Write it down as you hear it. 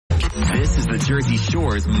This is the Jersey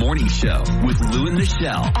Shore's morning show with Lou and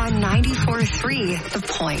Michele on 94.3 The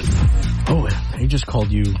Point. Oh, he just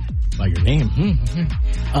called you by your name.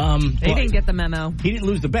 They didn't get the memo. He didn't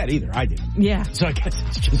lose the bet either. I did. Yeah. So I guess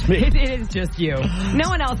it's just me. It is just you. No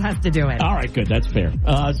one else has to do it. All right, good. That's fair.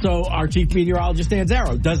 So our chief meteorologist, Dan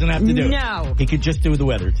Zaro, doesn't have to do it. No. He could just do the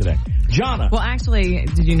weather today. Jonna. Well, actually,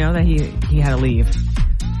 did you know that he had to leave?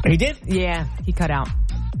 He did? Yeah, he cut out.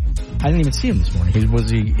 I didn't even see him this morning.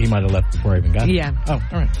 He might have left before I even got here. Yeah. Oh,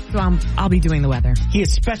 all right. So I'll be doing the weather. He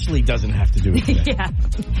especially doesn't have to do it today. Yeah.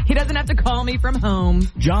 He doesn't have to call me from home.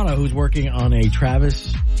 Jonna, who's working on a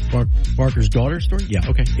Travis Barker's daughter story,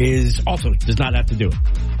 does not have to do it.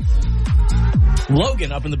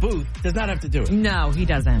 Logan up in the booth does not have to do it. No, he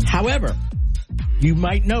doesn't. However, you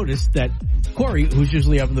might notice that Corey, who's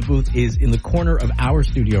usually up in the booth, is in the corner of our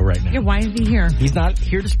studio right now. Yeah, why is he here? He's not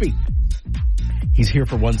here to speak. He's here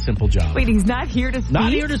for one simple job. Wait, he's not here to speak?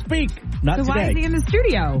 Not here to speak. Not so today. Why is he in the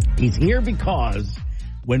studio? He's here because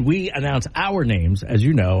when we announce our names, as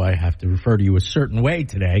you know, I have to refer to you a certain way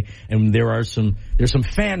today, and there's some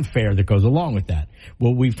fanfare that goes along with that.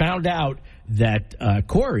 Well, we found out that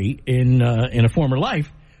Corey, in a former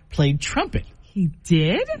life, played trumpet. He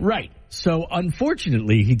did? Right. So,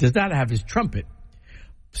 unfortunately, he does not have his trumpet.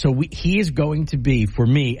 So he is going to be, for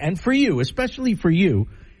me and for you, especially for you,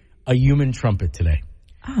 a human trumpet today.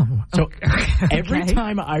 Oh, so okay. Every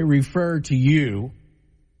time I refer to you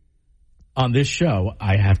on this show,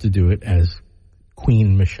 I have to do it as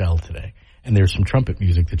Queen Michele today. And there's some trumpet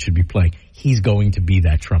music that should be playing. He's going to be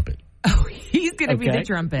that trumpet. Oh, he's going to be the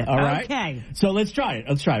trumpet. All right. Okay. So let's try it.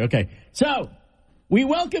 Okay. So we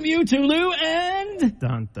welcome you to Lou and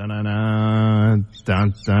dun dun dun dun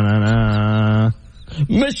dun dun dun.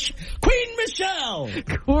 Queen Michele.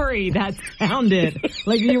 Corey, that sounded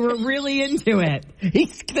like you were really into it.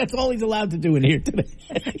 That's all he's allowed to do in here today.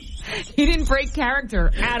 He didn't break character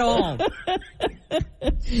at all.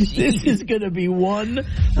 This is going to be one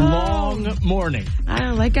long morning.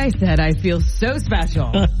 Like I said, I feel so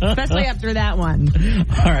special, especially after that one.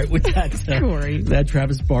 All right, with that, Corey, that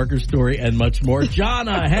Travis Barker story and much more.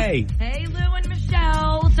 Jonna, hey. Hey, Lou and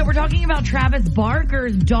Michele. So we're talking about Travis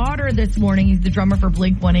Barker's daughter this morning. He's the drummer for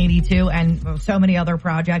Blink-182 and so many other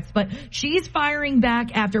projects. But she's firing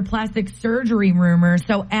back after plastic surgery rumors.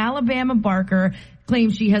 So Alabama Barker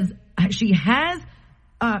claims she said she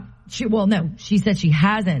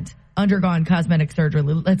hasn't undergone cosmetic surgery.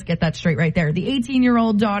 Let's get that straight right there. The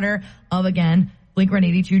 18-year-old daughter of, again,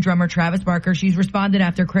 Blink-182 drummer Travis Barker, she's responded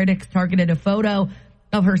after critics targeted a photo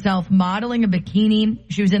of herself modeling a bikini.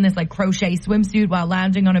 She was in this crochet swimsuit while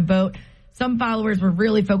lounging on a boat. Some followers were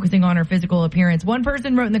really focusing on her physical appearance. One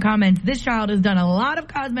person wrote in the comments, "This child has done a lot of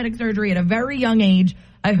cosmetic surgery at a very young age.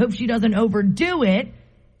 I hope she doesn't overdo it."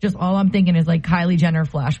 Just all I'm thinking is Kylie Jenner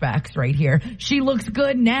flashbacks right here. She looks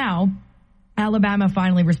good now. Alabama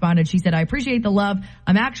finally responded. She said, "I appreciate the love.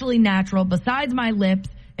 I'm actually natural. Besides my lips,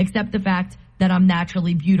 accept the fact that I'm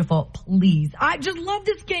naturally beautiful. Please." I just love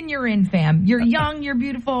the skin you're in, fam. You're young. You're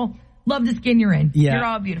beautiful. Love the skin you're in. Yeah. You're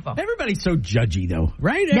all beautiful. Everybody's so judgy, though,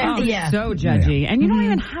 right? Yeah. So judgy. Yeah. And you don't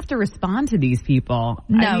even have to respond to these people.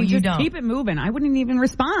 No, you just don't. Keep it moving. I wouldn't even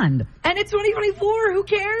respond. And it's 2024. Who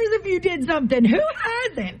cares if you did something? Who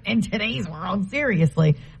hasn't in today's world?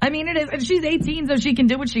 Seriously. I mean, it is. And she's 18, so she can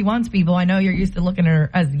do what she wants, people. I know you're used to looking at her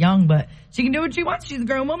as young, but she can do what she wants. She's a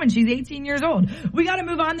grown woman. She's 18 years old. We got to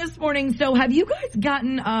move on this morning. So have you guys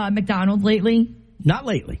gotten McDonald's lately? Not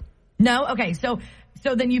lately. No? Okay, so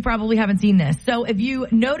then you probably haven't seen this. So if you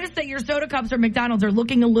notice that your soda cups from McDonald's are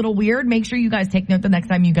looking a little weird, make sure you guys take note the next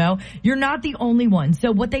time you go. You're not the only one.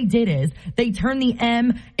 So what they did is they turned the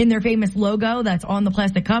M in their famous logo that's on the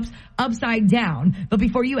plastic cups upside down. But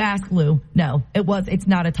before you ask, Lou, no, it's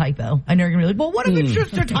not a typo. I know you're going to be like, well, what if it's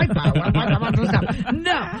just a typo?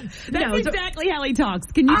 No. That's exactly how he talks.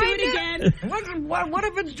 Can you do it again? What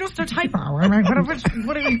if it's just a typo? I'm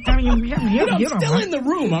still in the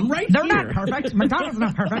room. I'm right They're here. Not perfect. McDonald's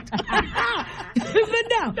not perfect. But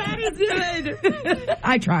no. That is good.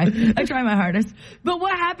 I try my hardest. But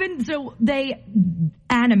what happened? So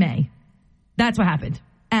anime. That's what happened.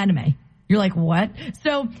 Anime. You're like, what?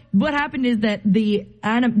 So what happened is that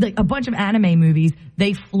a bunch of anime movies,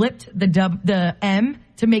 they flipped the M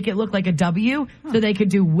to make it look like a W so they could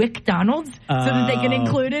do WickDonald's so that they can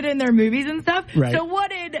include it in their movies and stuff. Right. So what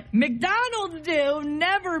did McDonald's do?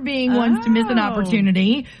 Never being ones to miss an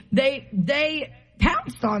opportunity. They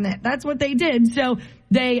pounced on it. That's what they did. So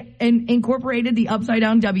they incorporated the upside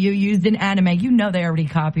down W used in anime. You know they already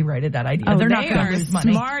copyrighted that idea. They're not going to lose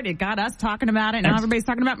money. Smart. It got us talking about it. Now everybody's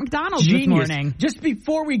talking about McDonald's genius. this morning. Just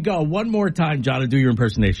before we go, one more time, John, do your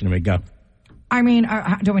impersonation of me. Go. I mean,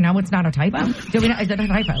 do we know it's not a typo? Is it a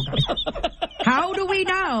typo, guys? How do we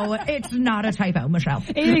know it's not a typo, Michele?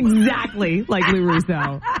 Exactly like Lou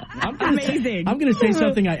Russo. Amazing. I'm going to say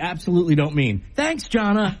something I absolutely don't mean. Thanks,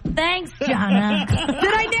 Jonna. Thanks, Jonna.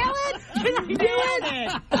 Did I nail it? Did I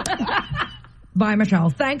nail it? Bye, Michele.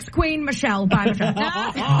 Thanks, Queen Michele. Bye, Michele.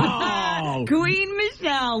 Oh. Queen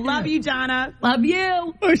Michele. Love you, Jonna. Love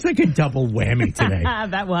you. It's like a double whammy today.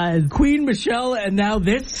 That was. Queen Michele and now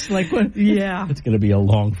this? Like what? Yeah. It's going to be a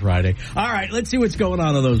long Friday. All right, let's see what's going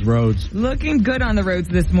on those roads. Looking good on the roads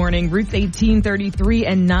this morning. Routes 18, 33,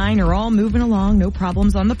 and 9 are all moving along. No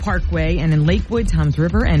problems on the Parkway. And in Lakewood, Toms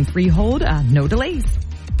River, and Freehold, no delays.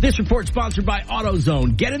 This report sponsored by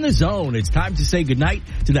AutoZone. Get in the zone. It's time to say goodnight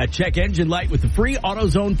to that check engine light with the free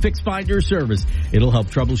AutoZone Fix Finder service. It'll help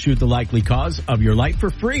troubleshoot the likely cause of your light for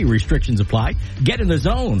free. Restrictions apply. Get in the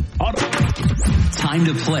zone. Time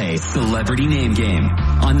to play Celebrity Name Game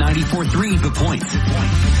on 94.3 The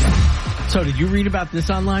Point. So did you read about this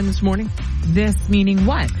online this morning? This meaning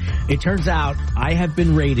what? It turns out I have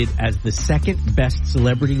been rated as the second best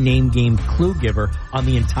celebrity name game clue giver on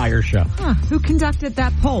the entire show. Huh, who conducted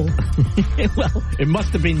that poll? Well, it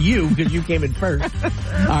must have been you because you came in first.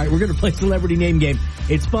 All right, we're going to play celebrity name game.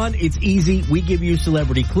 It's fun. It's easy. We give you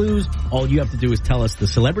celebrity clues. All you have to do is tell us the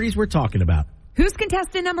celebrities we're talking about. Who's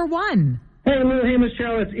contestant number 1? Hey, Lou. Hey,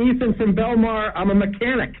 Michele. It's Ethan from Belmar. I'm a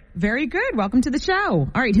mechanic. Very good. Welcome to the show. All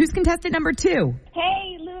right, who's contestant number 2?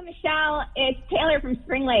 Hey, Lou and Michele. It's Taylor from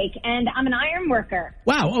Spring Lake, and I'm an iron worker.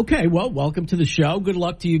 Wow. Okay. Well, welcome to the show. Good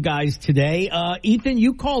luck to you guys today. Ethan,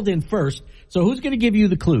 you called in first. So who's going to give you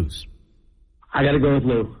the clues? I got to go with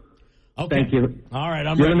Lou. Okay. Thank you. All right.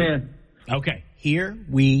 I'm You're ready. the man. Okay. Here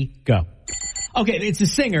we go. Okay. It's a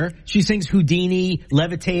singer. She sings Houdini,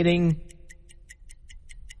 Levitating.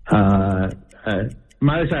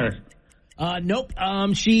 Miley Cyrus. Nope.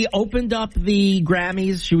 She opened up the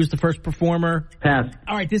Grammys. She was the first performer. Pass.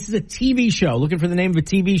 All right, this is a TV show. Looking for the name of a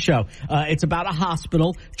TV show. It's about a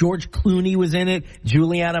hospital. George Clooney was in it.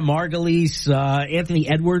 Juliana Margulies, Anthony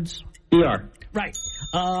Edwards. ER. Right.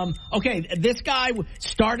 Okay, this guy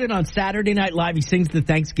started on Saturday Night Live. He sings the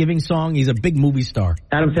Thanksgiving song. He's a big movie star.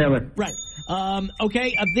 Adam Sandler. Right.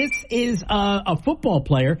 Okay, this is a football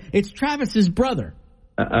player. It's Travis's brother.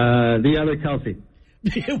 The other Kelsey.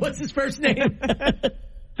 What's his first name?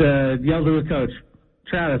 Yells with coach.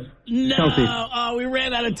 Travis. No. Kelsey. Oh, we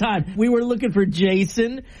ran out of time. We were looking for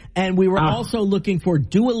Jason, and we were also looking for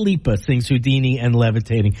Dua Lipa sings Houdini and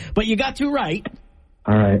Levitating. But you got 2 right.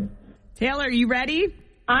 All right. Taylor, are you ready?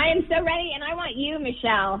 I am so ready, and I want you,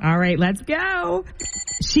 Michele. All right, let's go.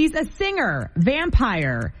 She's a singer,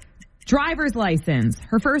 vampire, driver's license.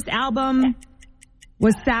 Her first album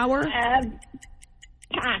was Sour.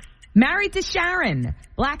 Pass. Married to Sharon,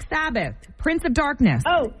 Black Sabbath, Prince of Darkness.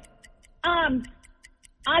 Oh,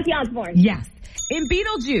 Ozzy Osbourne. Yes. In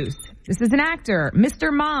Beetlejuice, this is an actor,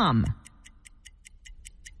 Mr. Mom.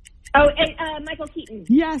 Oh, Michael Keaton.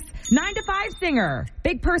 Yes. 9 to 5 singer,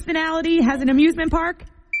 big personality, has an amusement park.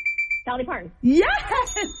 Dolly Parton.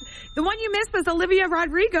 Yes! The one you missed was Olivia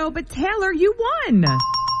Rodrigo, but Taylor, you won.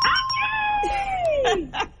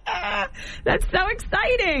 That's so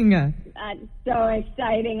exciting. That's so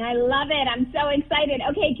exciting. I love it. I'm so excited.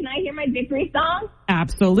 Okay, can I hear my victory song?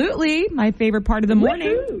 Absolutely. My favorite part of the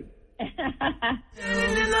morning.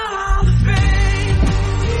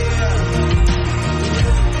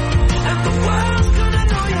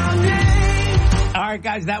 All right,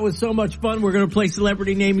 guys, that was so much fun. We're going to play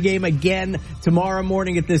Celebrity Name Game again tomorrow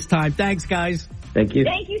morning at this time. Thanks, guys. Thank you.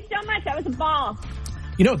 Thank you so much. That was a ball.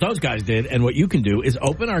 You know what those guys did, and what you can do is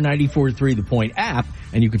open our 94.3 The Point app,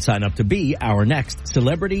 and you can sign up to be our next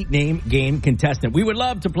Celebrity Name Game contestant. We would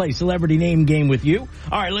love to play Celebrity Name Game with you.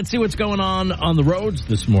 All right, let's see what's going on the roads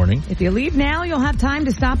this morning. If you leave now, you'll have time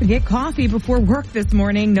to stop and get coffee before work this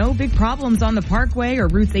morning. No big problems on the Parkway or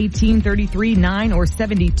routes 18, 33, 9, or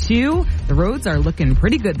 72. The roads are looking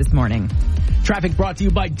pretty good this morning. Traffic brought to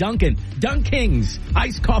you by Dunkin'. Dunkings.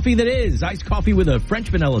 Iced coffee that is. Iced coffee with a French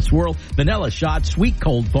vanilla swirl, vanilla shot, sweet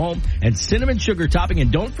cold foam, and cinnamon sugar topping.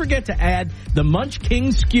 And don't forget to add the Munch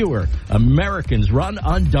King Skewer. Americans run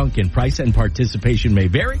on Dunkin'. Price and participation may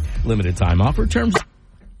vary. Limited time offer. Terms.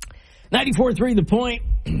 94.3 The Point.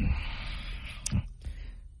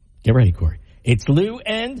 Get ready, Corey. It's Lou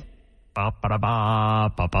and... Oh,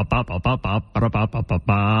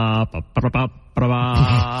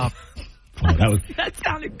 that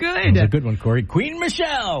sounded good. That was a good one, Corey. Queen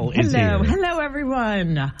Michele is here. Hello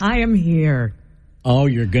everyone. I am here. Oh,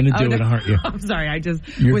 you're going to do it, aren't you? I'm sorry. I just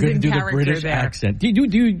You're was going to in do the character British there. accent. Do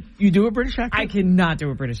you do a British accent? I cannot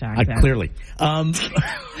do a British accent. Clearly.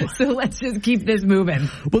 So let's just keep this moving.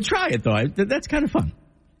 We'll try it, though. That's kind of fun.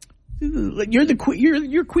 You're the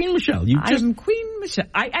queen. You're Queen Michele. I'm Queen Michele.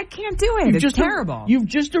 I can't do it. It's terrible. You've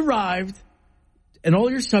just arrived, and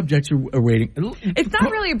all your subjects are waiting. It's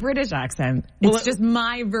not really a British accent. It's just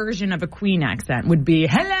my version of a Queen accent would be,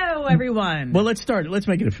 hello, everyone. Well, let's start. Let's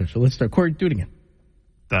make it official. Let's start. Corey, do it again.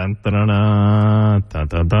 Dun, dun, dun, dun, dun,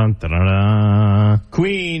 dun, dun, dun, dun.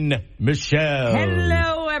 Queen Michele.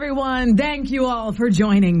 Hello, everyone. Thank you all for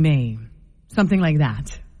joining me. Something like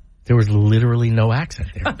that. There was literally no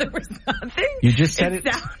accent there. There was nothing. You just said it.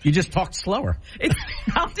 You just talked slower. It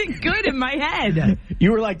sounded good in my head.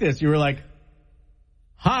 You were like this. You were like,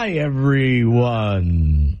 "Hi,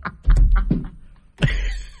 everyone."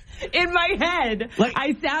 In my head, Like,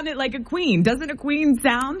 I sounded like a queen. Doesn't a queen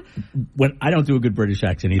sound? When I don't do a good British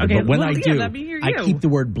accent either, Okay, but when well, I yeah, do, let me hear I you. keep the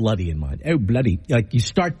word bloody in mind. Oh, bloody. Like, you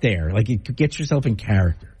start there. Like, you get yourself in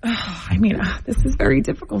character. I mean, this is very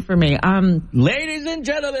difficult for me. Ladies and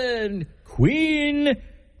gentlemen, Queen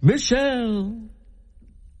Michele.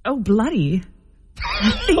 Oh, bloody.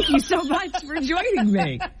 Thank you so much for joining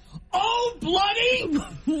me. Oh, bloody!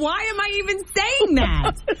 Why am I even saying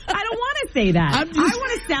that? I don't want to say that. I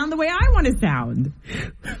want to sound the way I want to sound.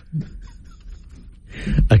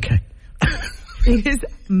 Okay. It is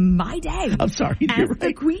my day. I'm sorry. As You're right.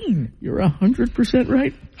 the queen. You're 100%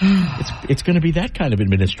 right. It's going to be that kind of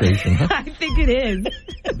administration, huh? I think it is.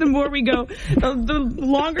 The more we go, the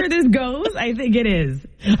longer this goes, I think it is.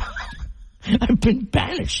 I've been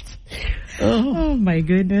banished. Oh my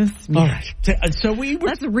goodness. All right. So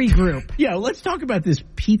Let's regroup. Yeah, let's talk about this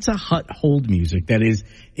Pizza Hut hold music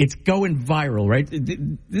it's going viral, right?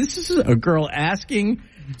 This is a girl asking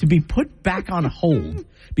to be put back on hold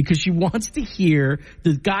because she wants to hear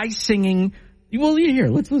the guy singing. Well,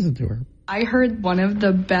 let's listen to her. I heard one of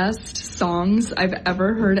the best songs I've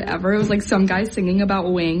ever heard ever. It was like some guy singing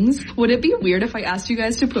about wings. Would it be weird if I asked you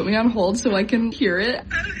guys to put me on hold so I can hear it? Okay,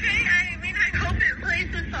 I hope it plays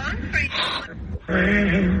the song for you.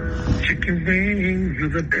 Chicken wings, you're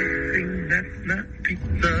the best thing that's not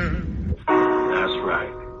pizza. That's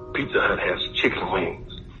right. Pizza Hut has chicken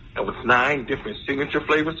wings. And with 9 different signature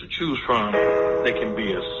flavors to choose from, they can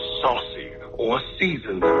be as saucy or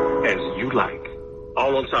seasoned as you like.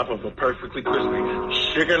 All on top of a perfectly crispy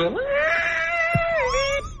chicken wing.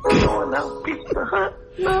 Oh, no, Pizza Hut.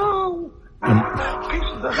 No.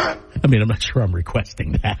 Pizza Hut. I mean, I'm not sure I'm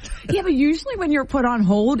requesting that. Yeah, but usually when you're put on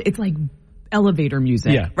hold, it's like elevator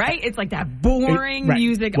music, yeah. Right? It's like that boring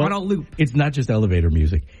music on a loop. It's not just elevator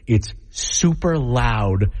music. It's super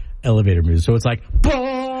loud elevator music. So it's like, so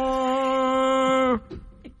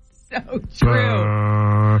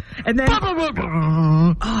true. And then,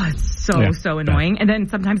 it's so annoying. And then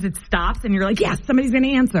sometimes it stops and you're like, yes, somebody's going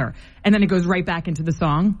to answer. And then it goes right back into the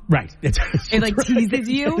song. Right. It like teases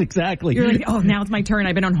you. Exactly. You're like, oh, now it's my turn.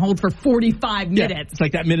 I've been on hold for 45 minutes. Yeah, it's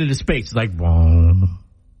like that minute of space. It's like,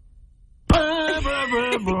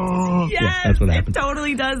 yes, that's what happens. It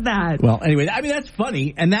totally does that. Well, anyway, I mean, that's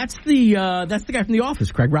funny. And that's the guy from The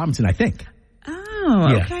Office, Craig Robinson, I think.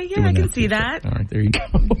 Oh, okay. Yeah, I can see that. All right, there you go.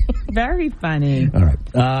 Very funny. All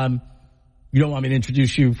right. You don't want me to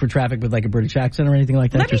introduce you for traffic with like a British accent or anything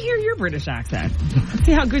like that? Let me hear your British accent. Let's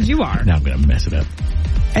see how good you are. Now I'm going to mess it up.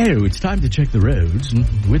 Oh, it's time to check the roads. And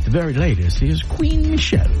with the very latest, here's Queen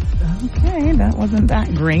Michele. Okay, that wasn't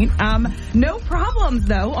that great. No problems,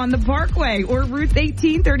 though, on the Parkway or routes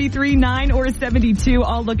 18, 33, 9, or 72.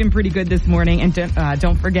 All looking pretty good this morning. And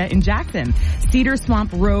don't forget, in Jackson, Cedar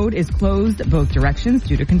Swamp Road is closed both directions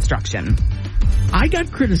due to construction. I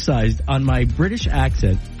got criticized on my British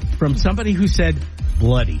accent from somebody who said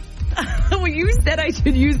bloody. Well, you said I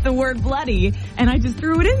should use the word bloody, and I just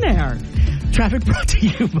threw it in there. Traffic brought to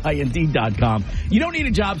you by Indeed.com. You don't need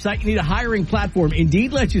a job site. You need a hiring platform.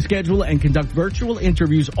 Indeed lets you schedule and conduct virtual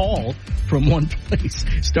interviews all from one place.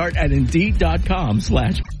 Start at Indeed.com/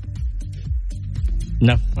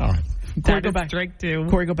 No? All right. Corey, go back. Strike 2.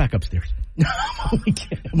 Corey, go back upstairs.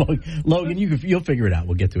 Logan, you'll figure it out.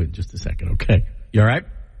 We'll get to it in just a second, okay? You all right,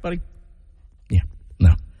 buddy? Yeah. No.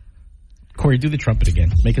 Corey, do the trumpet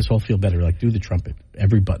again. Make us all feel better. Like, do the trumpet.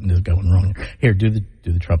 Every button is going wrong. Here, do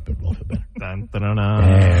the trumpet. We'll feel better. Dun, dun, dun, dun.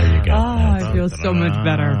 There you go. Oh, I feel so much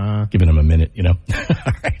better. Giving him a minute, you know.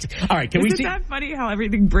 All right. Can we see? Isn't that funny how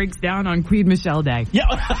everything breaks down on Queen Michele Day? Yeah,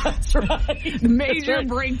 that's right. The major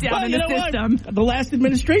breakdown in the system. What? The last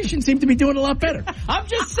administration seemed to be doing a lot better. I'm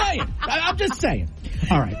just saying. I'm just saying.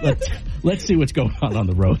 All right. Let's see what's going on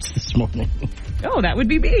the roads this morning. Oh, that would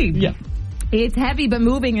be me. Yeah. It's heavy but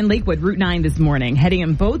moving in Lakewood, Route 9 this morning, heading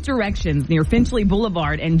in both directions near Finchley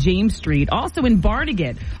Boulevard and James Street. Also in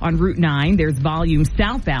Barnegat on Route 9, there's volume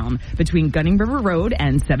southbound between Gunning River Road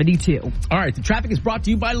and 72. All right, the traffic is brought to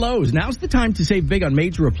you by Lowe's. Now's the time to save big on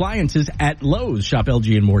major appliances at Lowe's. Shop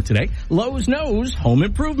LG and more today. Lowe's knows home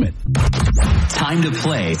improvement. Time to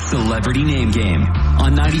play Celebrity Name Game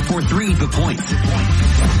on 94.3 The Point.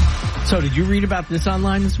 So did you read about this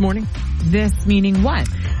online this morning? This meaning what?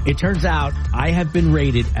 It turns out I have been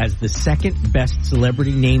rated as the second best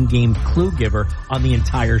celebrity name game clue giver on the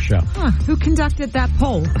entire show. Huh, who conducted that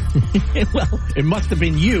poll? Well, it must have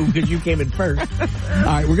been you because you came in first. All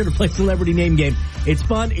right, we're going to play celebrity name game. It's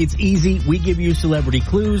fun. It's easy. We give you celebrity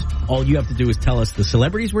clues. All you have to do is tell us the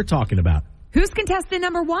celebrities we're talking about. Who's contestant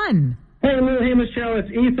number 1? Hey, Lou. Hey, Michele. It's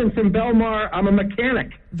Ethan from Belmar. I'm a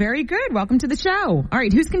mechanic. Very good. Welcome to the show. All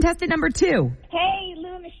right, who's contestant number 2? Hey,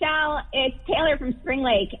 Lou and Michele. It's Taylor from Spring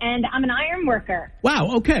Lake, and I'm an iron worker.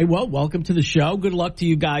 Wow. Okay. Well, welcome to the show. Good luck to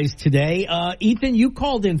you guys today. Ethan, you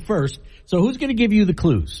called in first. So who's going to give you the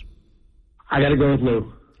clues? I got to go with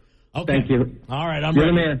Lou. Okay. Thank you. All right. I'm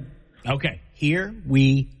You're ready. the man. Okay. Here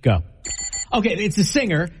we go. Okay. It's a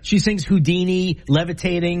singer. She sings Houdini,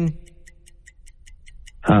 Levitating.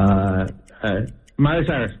 Miley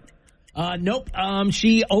Cyrus. Nope.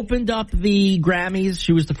 She opened up the Grammys.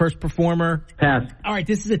 She was the first performer. Pass. All right,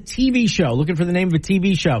 this is a TV show. Looking for the name of a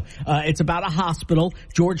TV show. It's about a hospital.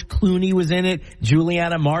 George Clooney was in it.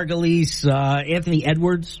 Juliana Margulies, Anthony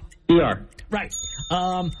Edwards. ER. Right.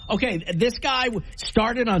 Okay, this guy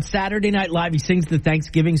started on Saturday Night Live. He sings the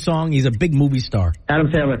Thanksgiving song. He's a big movie star.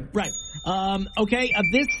 Adam Sandler. Right. Okay,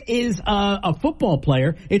 this is a football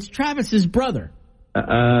player. It's Travis's brother.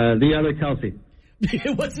 The other Kelsey.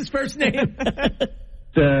 What's his first name? Yelled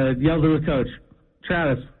at the coach.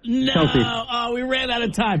 Travis. No. Kelsey. Oh, we ran out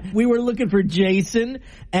of time. We were looking for Jason,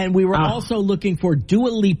 and we were also looking for Dua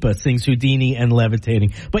Lipa sings Houdini and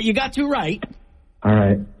Levitating. But you got 2 right. All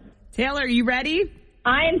right. Taylor, you ready?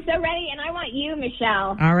 I am so ready, and I want you,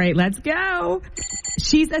 Michele. All right, let's go.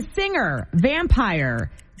 She's a singer,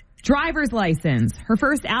 vampire, driver's license. Her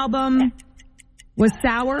first album was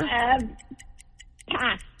Sour.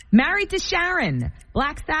 Pass. Married to Sharon,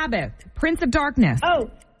 Black Sabbath, Prince of Darkness. Oh,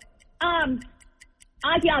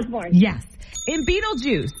 Ozzy Osbourne. Yes. In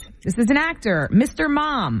Beetlejuice, this is an actor, Mr.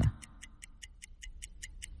 Mom.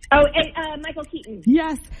 Oh, Michael Keaton.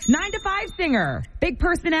 Yes. 9 to 5 singer, big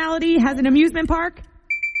personality, has an amusement park.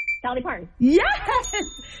 Dolly Parton. Yes.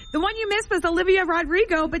 The one you missed was Olivia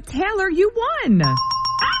Rodrigo, but Taylor, you won.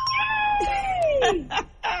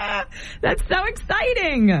 That's so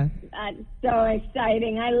exciting. That's so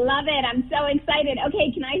exciting. I love it. I'm so excited.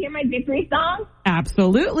 Okay, can I hear my victory song?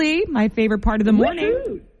 Absolutely. My favorite part of the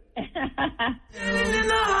morning.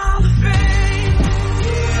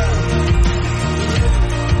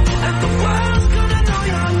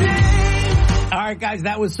 All right, guys,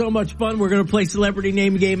 that was so much fun. We're going to play Celebrity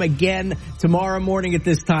Name Game again tomorrow morning at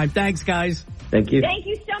this time. Thanks, guys. Thank you. Thank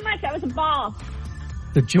you so much. That was a ball.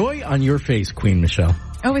 The joy on your face, Queen Michele.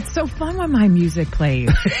 Oh, it's so fun when my music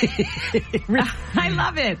plays. I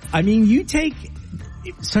love it. I mean, you take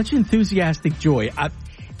such enthusiastic joy.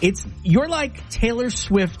 You're like Taylor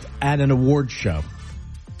Swift at an award show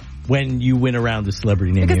when you win around the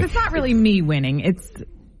Celebrity Name Game. Because it's not really me winning. It's the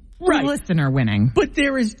listener winning. But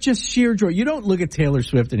there is just sheer joy. You don't look at Taylor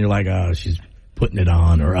Swift and you're like, oh, she's putting it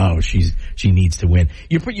on, or oh, she needs to win.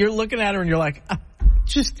 You're looking at her and you're like,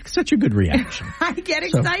 just such a good reaction. I get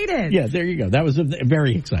excited. Yeah, there you go. That was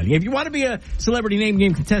very exciting. If you want to be a Celebrity Name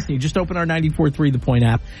Game contestant, you just open our 94.3 The Point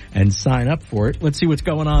app and sign up for it. Let's see what's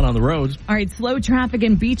going on the roads. All right, slow traffic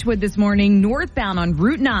in Beechwood this morning, northbound on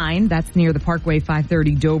Route 9. That's near the Parkway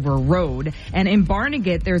 530 Dover Road. And in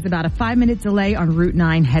Barnegat, there's about a 5-minute delay on Route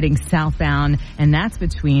 9 heading southbound, and that's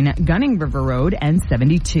between Gunning River Road and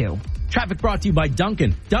 72. Traffic brought to you by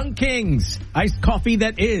Dunkin'. Dunkings. Iced coffee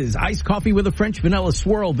that is. Iced coffee with a French vanilla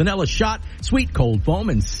swirl, vanilla shot, sweet cold foam,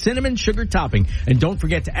 and cinnamon sugar topping. And don't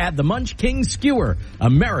forget to add the Munch King skewer.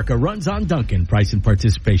 America runs on Dunkin'. Price and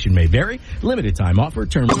participation may vary. Limited time offer.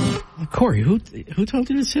 Term. Corey, who told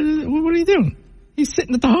you to sit? What are you doing? He's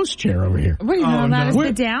sitting at the host chair over here. Wait, you're not allowed to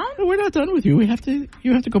sit down? We're not done with you. You have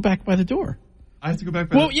to go back by the door. I have to go back.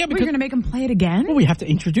 Yeah, because you're going to make him play it again. Well, we have to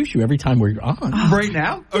introduce you every time we're on. Right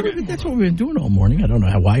now? Okay. Well, that's what we've been doing all morning. I don't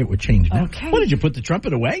know why it would change now. Okay. What, did you put the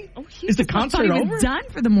trumpet away? Oh, is the concert over? Done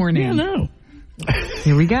for the morning. Yeah, no.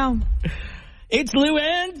 Here we go. It's Lou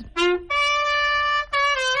and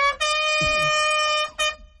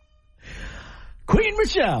Queen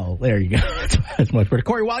Michele. There you go. That's much better.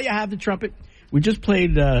 Corey, while you have the trumpet, we just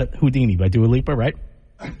played Houdini by Dua Lipa, right?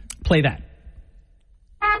 Play that.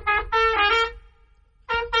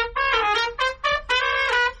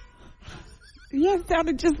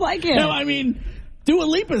 sounded just like it. No, I mean, Dua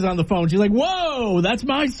Lipa's on the phone. She's like, whoa, that's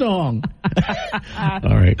my song.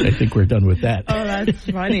 All right, I think we're done with that. Oh, that's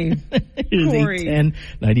funny. It is 8:10,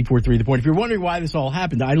 94.3 The Point. If you're wondering why this all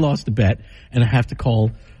happened, I lost a bet, and I have to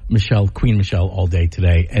call Michele, Queen Michele, all day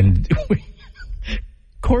today. And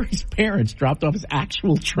Corey's parents dropped off his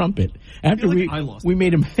actual trumpet after we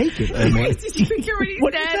made him fake it. Did you hear what he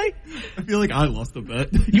What said? did you say? I feel like I lost a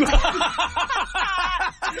bet.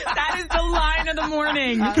 That is the line of the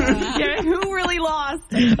morning. Yeah, who really lost?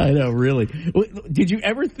 I know, really. Did you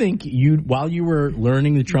ever think while you were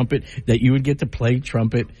learning the trumpet, that you would get to play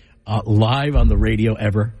trumpet live on the radio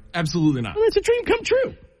ever? Absolutely not. Well, it's a dream come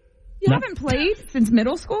true. You haven't played since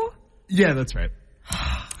middle school? Yeah, that's right.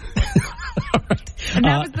 And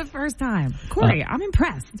that was the first time. Corey, I'm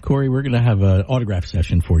impressed. Corey, we're going to have an autograph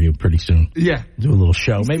session for you pretty soon. Yeah. Do a little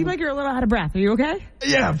show. You seem like you're a little out of breath. Are you okay?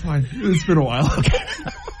 Yeah, I'm fine. It's been a while.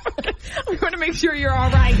 We want to make sure you're all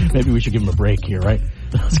right. Maybe we should give him a break here, right?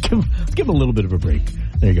 Let's give him a little bit of a break.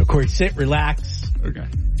 There you go. Corey, sit, relax. Okay.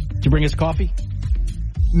 Did you bring us coffee?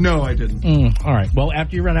 No, I didn't. All right. Well,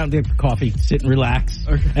 after you run out and get coffee, sit and relax.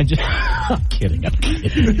 Okay. And just, I'm kidding.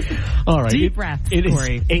 All right. Deep breaths, It is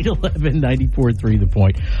Corey. 8:11, 94.3 The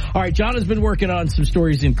Point. All right. Jonna's been working on some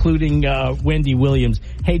stories, including Wendy Williams.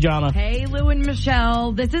 Hey, Jonna. Hey, Lou and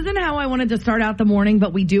Michele. This isn't how I wanted to start out the morning,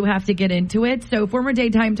 but we do have to get into it. So former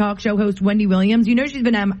daytime talk show host Wendy Williams, you know she's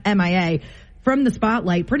been MIA from the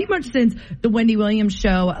spotlight pretty much since the Wendy Williams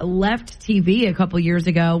show left TV a couple years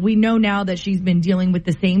ago. We know now that she's been dealing with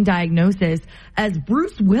the same diagnosis as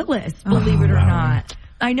Bruce Willis, believe it or not.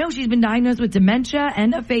 I know she's been diagnosed with dementia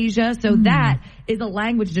and aphasia, so that is a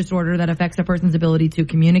language disorder that affects a person's ability to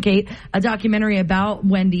communicate. A documentary about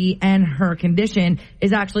Wendy and her condition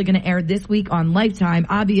is actually going to air this week on Lifetime.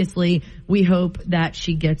 Obviously, we hope that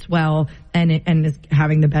she gets well and is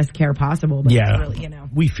having the best care possible. But Yeah. it's really,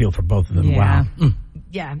 We feel for both of them. Yeah. Wow.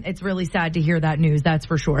 Yeah, it's really sad to hear that news, that's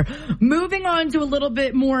for sure. Moving on to a little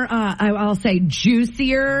bit more, I'll say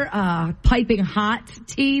juicier, piping hot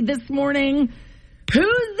tea this morning. Who's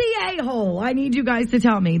the a-hole? I need you guys to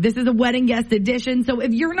tell me. This is a wedding guest edition, so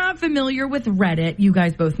if you're not familiar with Reddit, you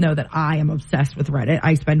guys both know that I am obsessed with Reddit.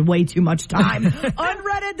 I spend way too much time on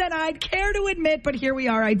Reddit than I'd care to admit, but here we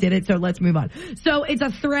are, I did it, so let's move on. So it's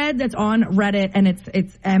a thread that's on Reddit, and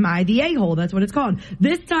it's Am I the a-hole? That's what it's called.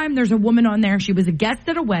 This time there's a woman on there. She was a guest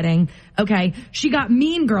at a wedding, okay? She got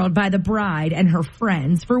mean-girled by the bride and her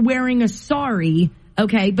friends for wearing a sari.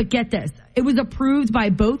 Okay, but get this. It was approved by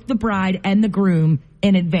both the bride and the groom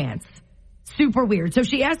in advance. Super weird. So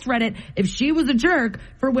she asked Reddit if she was a jerk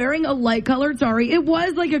for wearing a light-colored sari. It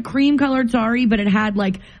was like a cream-colored sari, but it had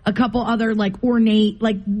like a couple other like ornate,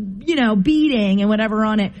 like, you know, beading and whatever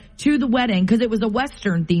on it to the wedding because it was a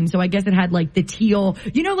Western theme. So I guess it had like the teal,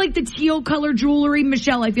 you know, like the teal color jewelry.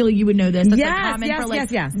 Michelle, I feel like you would know this. That's like common for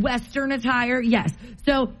like Western attire. Yes.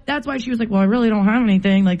 So that's why she was like, well, I really don't have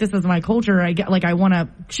anything. Like, this is my culture.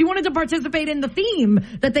 She wanted to participate in the theme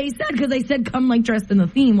that they said because they said come like dressed in the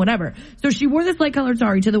theme, whatever. So she wore this light colored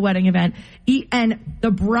sari to the wedding event and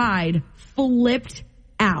the bride flipped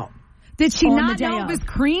out. Did she not know it was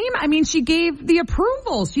cream? I mean, she gave the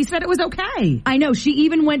approval. She said it was okay. I know. She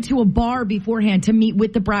even went to a bar beforehand to meet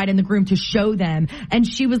with the bride and the groom to show them. And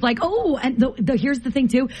she was like, oh, and here's the thing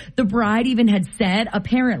too. The bride even had said,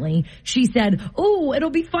 apparently, she said, oh,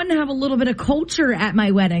 it'll be fun to have a little bit of culture at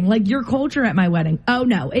my wedding. Like your culture at my wedding. Oh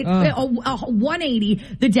no. It's a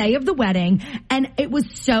 180 the day of the wedding. And it was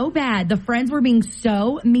so bad. The friends were being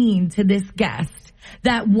so mean to this guest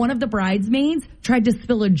that one of the bridesmaids tried to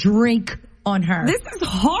spill a drink on her. This is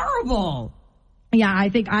horrible. Yeah, I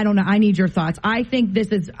don't know. I need your thoughts. I think this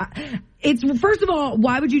is, first of all,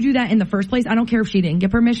 why would you do that in the first place? I don't care if she didn't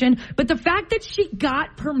get permission, but the fact that she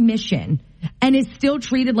got permission and is still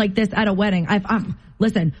treated like this at a wedding,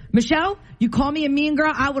 listen, Michelle, you call me a mean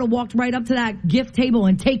girl, I would have walked right up to that gift table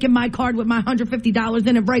and taken my card with my $150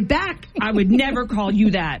 in it right back. I would never call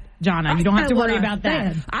you that, Jonna. You don't have to worry about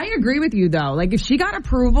that. I agree with you, though. Like, if she got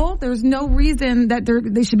approval, there's no reason that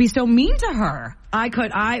they should be so mean to her.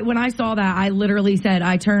 When I saw that, I literally said,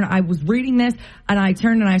 I was reading this, and I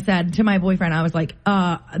turned and I said to my boyfriend, I was like,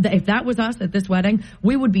 if that was us at this wedding,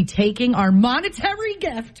 we would be taking our monetary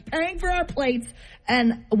gift, paying for our plates,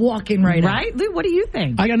 and walking right out. Right? Lou, what do you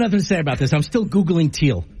think? I got nothing to say about this. I'm still Googling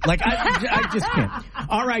teal. Like, I just can't.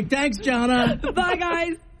 All right. Thanks, Jonna. Bye,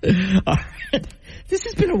 guys. All right. This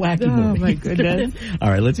has been a wacky morning. Oh, my goodness. All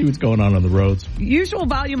right, let's see what's going on the roads. Usual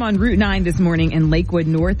volume on Route 9 this morning in Lakewood,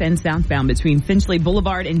 north and southbound between Finchley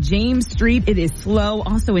Boulevard and James Street. It is slow.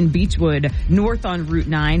 Also in Beechwood, north on Route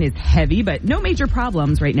 9 is heavy, but no major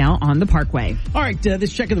problems right now on the Parkway. All right,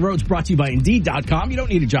 this check of the roads brought to you by Indeed.com. You don't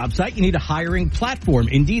need a job site. You need a hiring platform.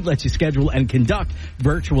 Indeed lets you schedule and conduct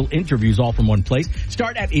virtual interviews all from one place.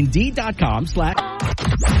 Start at Indeed.com/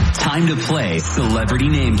 Time to play Celebrity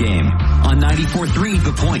Name Game on 94.3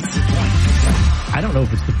 The Point. I don't know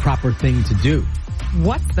if it's the proper thing to do.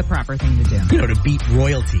 What's the proper thing to do? You know, to beat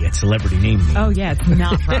royalty at Celebrity Name Game. Oh, yeah, it's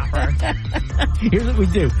not proper. Here's what we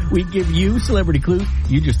do. We give you celebrity clues.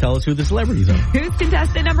 You just tell us who the celebrities are. Who's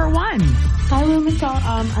contestant number 1? Hi, Lou and Michele.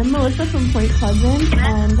 I'm Melissa from Point Pleasant,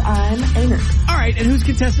 and I'm a nurse. All right, and who's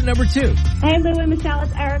contestant number 2? Hey, Lou and Michele.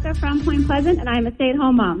 It's Erica from Point Pleasant, and I'm a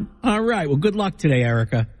stay-at-home mom. All right, well, good luck today,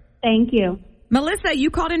 Erica. Thank you. Melissa, you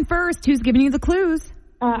called in first. Who's giving you the clues?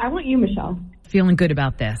 I want you, Michele. Feeling good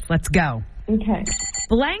about this. Let's go. Okay.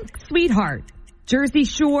 Blank sweetheart. Jersey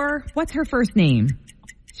Shore. What's her first name?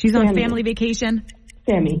 She's on Sammy. family vacation?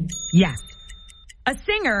 Sammy. Yes. A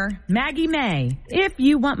singer, Maggie May. If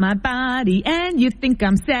you want my body and you think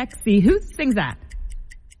I'm sexy. Who sings that?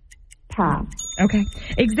 Pass. Okay.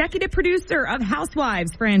 Executive producer of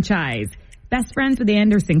Housewives franchise. Best friends with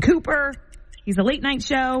Anderson Cooper. He's a late night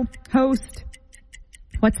show host.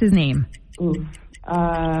 What's his name? Oof.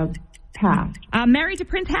 Pass. Married to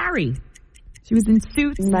Prince Harry. She was in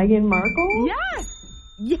Suits. Meghan Markle? Yes.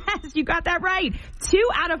 Yes, you got that right. 2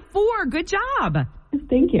 out of 4. Good job.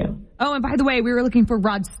 Thank you. Oh, and by the way, we were looking for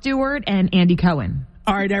Rod Stewart and Andy Cohen.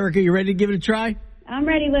 All right, Erica, you ready to give it a try? I'm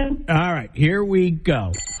ready, Lou. All right, here we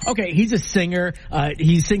go. Okay, he's a singer.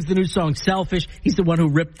 He sings the new song Selfish. He's the one who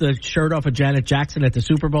ripped the shirt off of Janet Jackson at the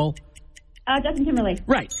Super Bowl. Justin Timberlake.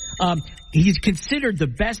 Right. He's considered the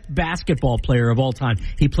best basketball player of all time.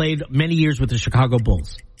 He played many years with the Chicago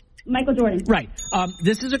Bulls. Michael Jordan. Right.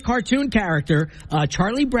 This is a cartoon character.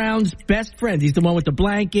 Charlie Brown's best friend. He's the one with the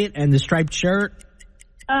blanket and the striped shirt.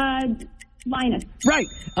 Linus. Right.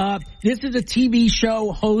 This is a TV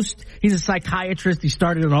show host. He's a psychiatrist. He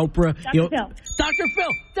started on Oprah. Dr. Phil. Dr.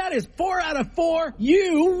 Phil. That is 4 out of 4.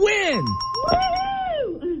 You win.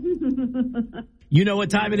 Woo! You know what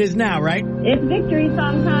time it is now, right? It's victory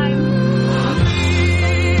song time.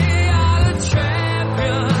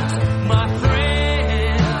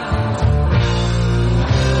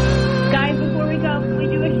 Guys, before we go, can we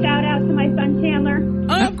do a shout out to my son Chandler?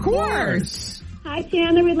 Of course. Hi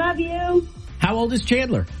Chandler, we love you. How old is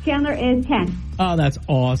Chandler? Chandler is 10. Oh, that's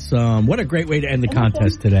awesome. What a great way to end the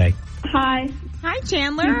contest today. Hi. Hi,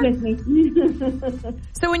 Chandler. He's with me.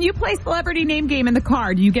 So when you play Celebrity Name Game in the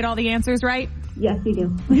car, do you get all the answers right? Yes, we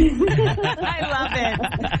do. I love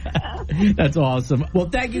it. That's awesome. Well,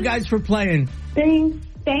 thank you guys for playing. Thank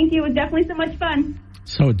you. It was definitely so much fun.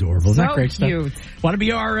 So adorable. Isn't that great cute stuff? Want to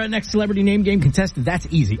be our next Celebrity Name Game contestant? That's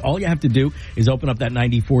easy. All you have to do is open up that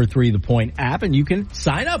 94.3 The Point app, and you can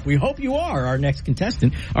sign up. We hope you are our next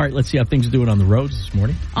contestant. All right, let's see how things are doing on the roads this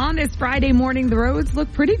morning. On this Friday morning, the roads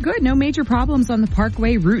look pretty good. No major problems on the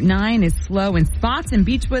Parkway. Route 9 is slow in spots in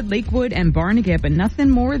Beechwood, Lakewood, and Barnegat, but nothing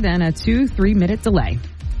more than a 2-3 minute delay.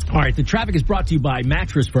 All right, the traffic is brought to you by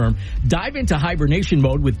Mattress Firm. Dive into hibernation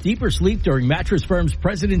mode with deeper sleep during Mattress Firm's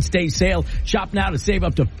President's Day sale. Shop now to save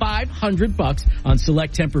up to $500 on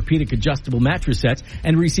select Tempur-Pedic adjustable mattress sets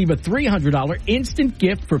and receive a $300 instant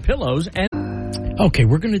gift for pillows. And okay,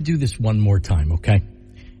 we're going to do this one more time, okay?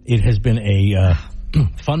 It has been a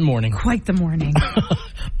fun morning. Quite the morning.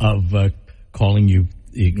 of calling you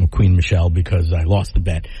Queen Michele because I lost the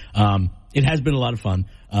bet. It has been a lot of fun,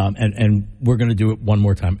 and we're going to do it one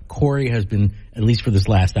more time. Corey has been, at least for this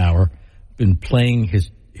last hour, been playing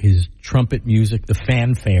his trumpet music, the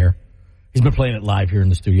fanfare. He's been playing it live here in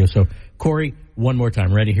the studio. So, Corey, one more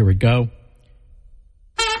time. Ready? Here we go.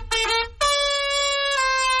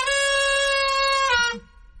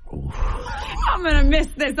 I'm going to miss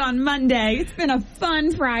this on Monday. It's been a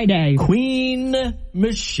fun Friday. Queen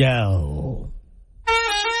Michele.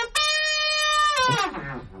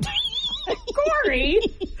 Corey,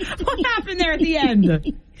 what happened there at the end?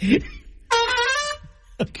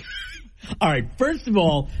 Okay. All right, first of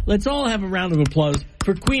all, let's all have a round of applause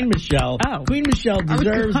for Queen Michele. Oh. Queen Michele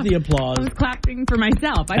deserves the applause. I was clapping for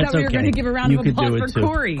myself. I thought we were going to give a round of applause for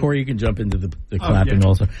Corey. Corey, you can jump into the clapping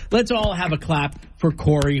also. Let's all have a clap for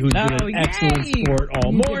Corey, who's been an excellent sport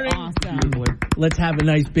all morning. Awesome. Let's have a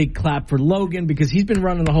nice big clap for Logan, because he's been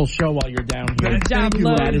running the whole show while you're down here. Good job,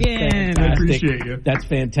 Logan. I appreciate you. That's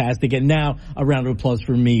fantastic. And now a round of applause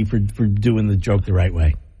for me for doing the joke the right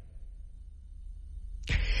way.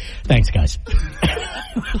 Thanks, guys.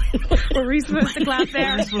 Were we supposed to clap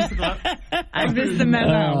there? I missed the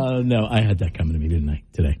memo. No, I had that coming to me, didn't I,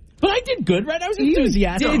 today? But I did good, right? I was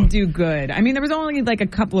enthusiastic. You did do good. I mean, there was only like a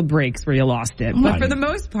couple of breaks where you lost it. But for the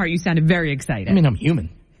most part, you sounded very excited. I mean, I'm human.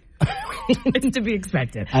 It's to be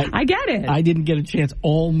expected. I get it. I didn't get a chance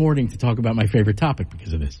all morning to talk about my favorite topic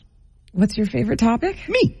because of this. What's your favorite topic?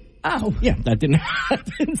 Me. Oh. Yeah, that didn't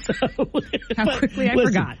happen. So, how quickly I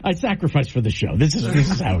forgot. I sacrificed for the show. This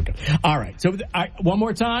is how it goes. All right. So one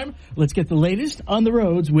more time, let's get the latest on the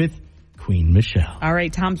roads with Queen Michele. All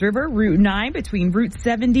right, Toms River, Route 9 between Route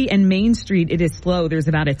 70 and Main Street. It is slow. There's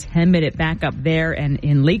about a 10-minute backup there. And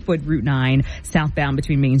in Lakewood, Route 9, southbound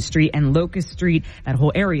between Main Street and Locust Street, that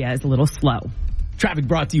whole area is a little slow. Traffic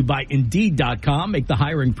brought to you by Indeed.com. Make the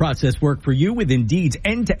hiring process work for you with Indeed's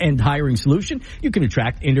end-to-end hiring solution. You can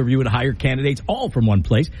attract, interview, and hire candidates all from one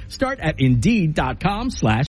place. Start at Indeed.com/